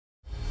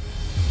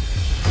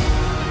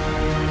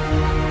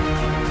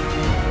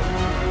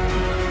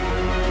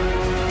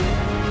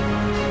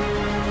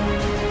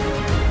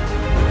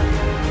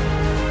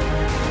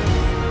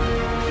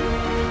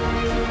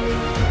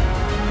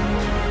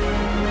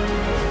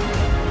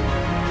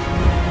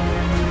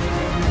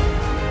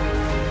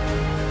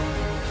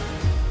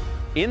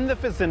In the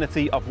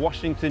vicinity of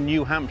Washington,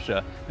 New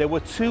Hampshire, there were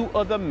two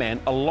other men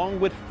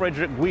along with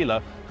Frederick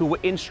Wheeler who were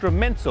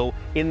instrumental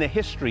in the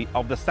history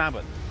of the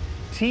Sabbath: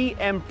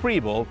 T.M.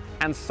 Preble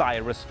and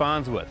Cyrus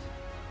Farnsworth.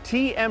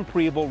 T.M.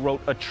 Preble wrote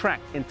a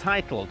tract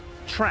entitled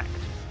Tract,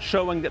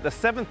 showing that the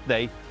seventh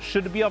day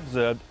should be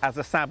observed as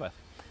a Sabbath.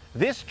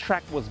 This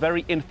tract was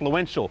very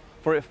influential,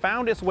 for it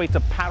found its way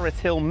to Parrot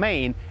Hill,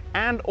 Maine,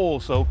 and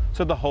also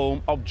to the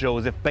home of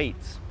Joseph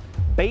Bates.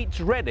 Bates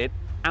read it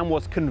and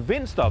was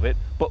convinced of it,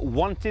 but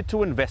wanted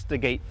to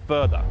investigate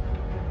further.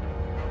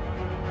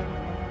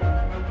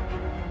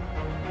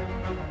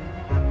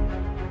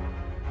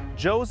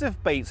 Joseph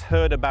Bates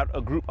heard about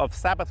a group of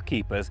Sabbath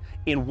keepers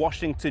in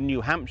Washington, New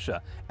Hampshire,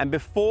 and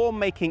before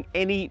making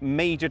any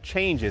major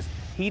changes,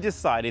 he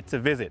decided to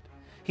visit.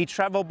 He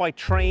traveled by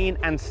train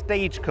and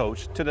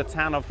stagecoach to the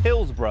town of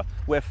Hillsborough,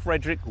 where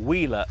Frederick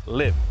Wheeler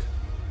lived.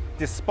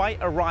 Despite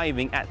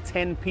arriving at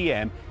 10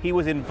 p.m., he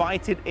was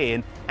invited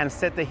in and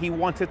said that he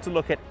wanted to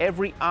look at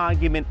every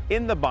argument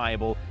in the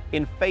Bible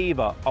in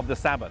favor of the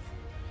Sabbath.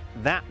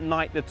 That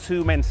night, the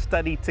two men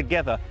studied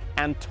together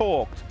and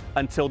talked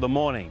until the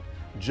morning.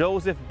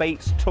 Joseph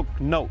Bates took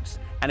notes,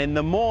 and in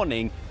the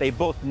morning, they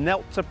both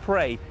knelt to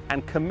pray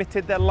and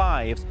committed their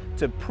lives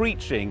to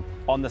preaching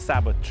on the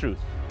Sabbath truth.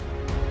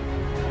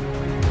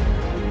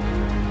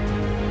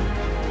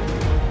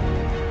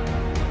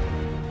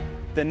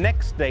 The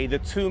next day, the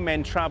two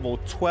men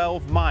traveled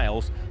 12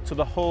 miles to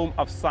the home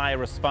of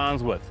Cyrus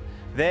Farnsworth.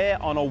 There,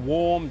 on a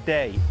warm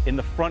day, in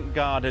the front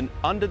garden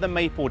under the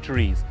maple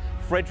trees,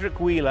 Frederick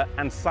Wheeler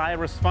and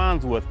Cyrus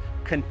Farnsworth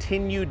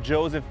continued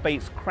Joseph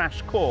Bates'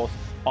 crash course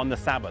on the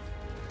Sabbath.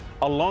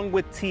 Along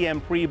with T.M.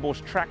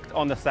 Preble's tract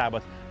on the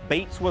Sabbath,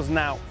 Bates was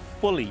now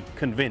fully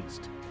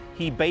convinced.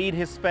 He bade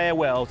his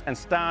farewells and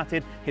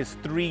started his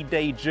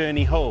 3-day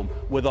journey home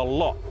with a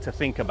lot to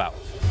think about.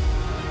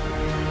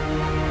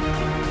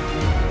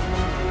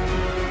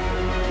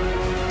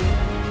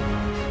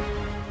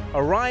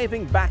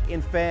 Arriving back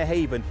in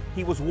Fairhaven,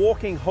 he was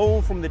walking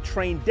home from the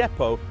train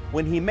depot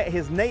when he met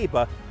his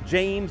neighbor,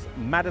 James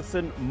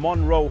Madison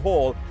Monroe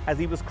Hall, as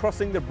he was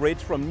crossing the bridge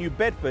from New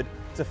Bedford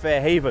to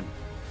Fairhaven.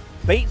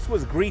 Bates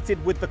was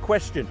greeted with the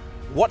question,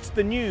 "What's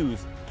the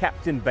news,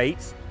 Captain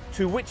Bates?"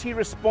 To which he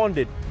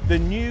responded, "The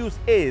news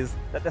is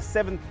that the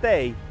seventh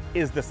day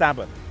is the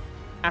Sabbath."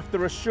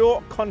 After a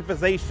short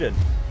conversation,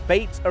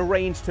 Bates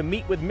arranged to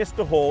meet with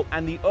Mr. Hall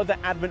and the other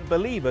Advent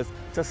believers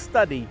to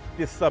study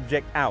this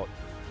subject out.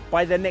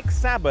 By the next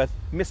Sabbath,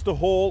 Mr.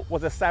 Hall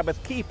was a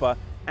Sabbath keeper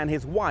and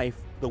his wife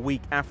the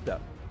week after.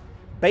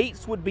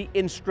 Bates would be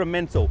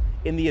instrumental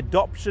in the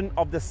adoption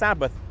of the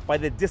Sabbath by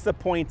the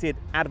disappointed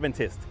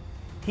Adventists.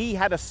 He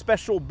had a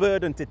special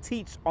burden to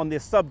teach on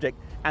this subject,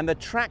 and the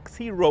tracts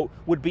he wrote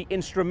would be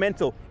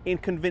instrumental in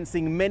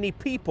convincing many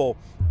people,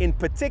 in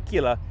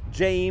particular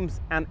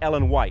James and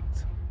Ellen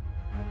White.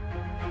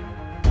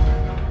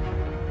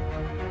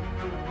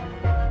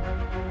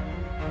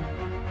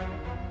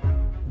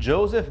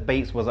 Joseph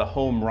Bates was at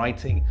home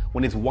writing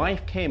when his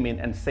wife came in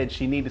and said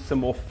she needed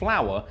some more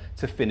flour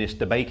to finish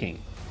the baking.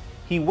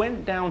 He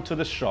went down to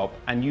the shop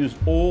and used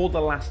all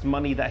the last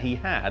money that he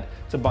had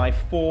to buy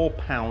 4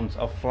 pounds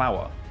of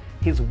flour.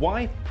 His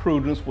wife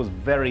Prudence was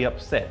very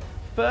upset.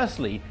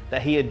 Firstly,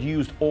 that he had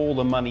used all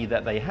the money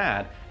that they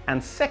had,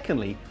 and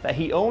secondly, that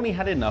he only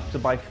had enough to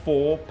buy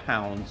 4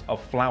 pounds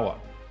of flour.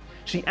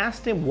 She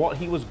asked him what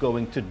he was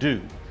going to do,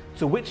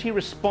 to which he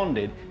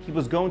responded he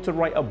was going to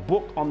write a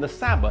book on the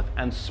Sabbath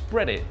and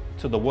spread it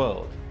to the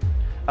world.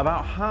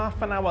 About half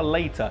an hour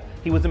later,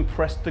 he was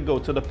impressed to go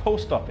to the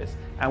post office,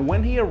 and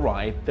when he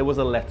arrived, there was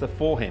a letter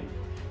for him.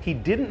 He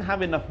didn't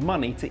have enough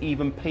money to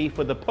even pay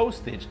for the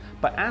postage,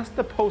 but asked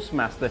the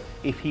postmaster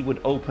if he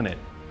would open it.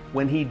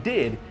 When he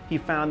did, he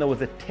found there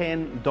was a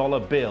 $10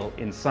 bill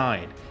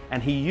inside,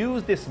 and he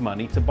used this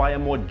money to buy a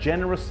more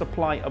generous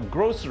supply of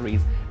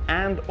groceries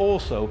and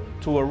also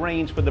to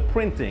arrange for the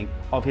printing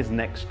of his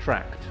next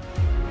tract.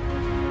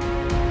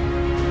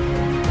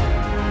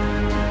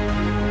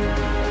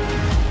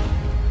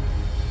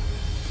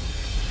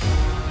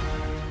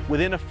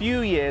 Within a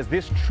few years,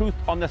 this truth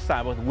on the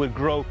Sabbath would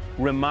grow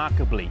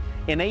remarkably.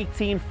 In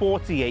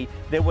 1848,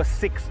 there were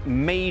 6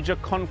 major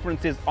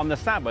conferences on the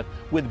Sabbath,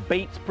 with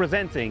Bates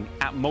presenting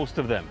at most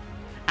of them.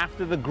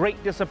 After the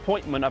great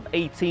disappointment of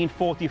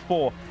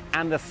 1844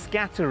 and the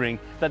scattering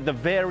that the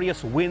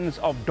various winds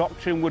of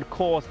doctrine would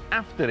cause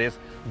after this,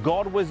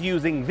 God was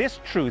using this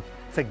truth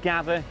to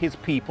gather his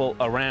people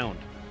around.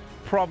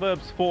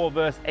 Proverbs 4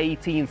 verse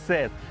 18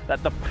 says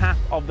that the path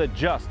of the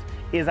just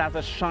is as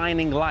a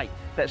shining light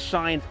that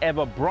shines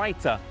ever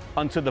brighter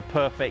unto the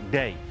perfect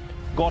day.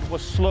 God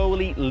was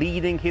slowly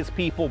leading his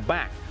people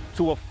back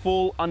to a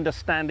full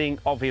understanding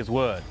of his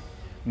word.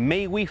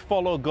 May we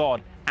follow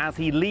God as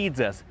he leads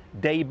us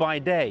day by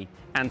day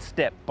and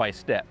step by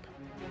step.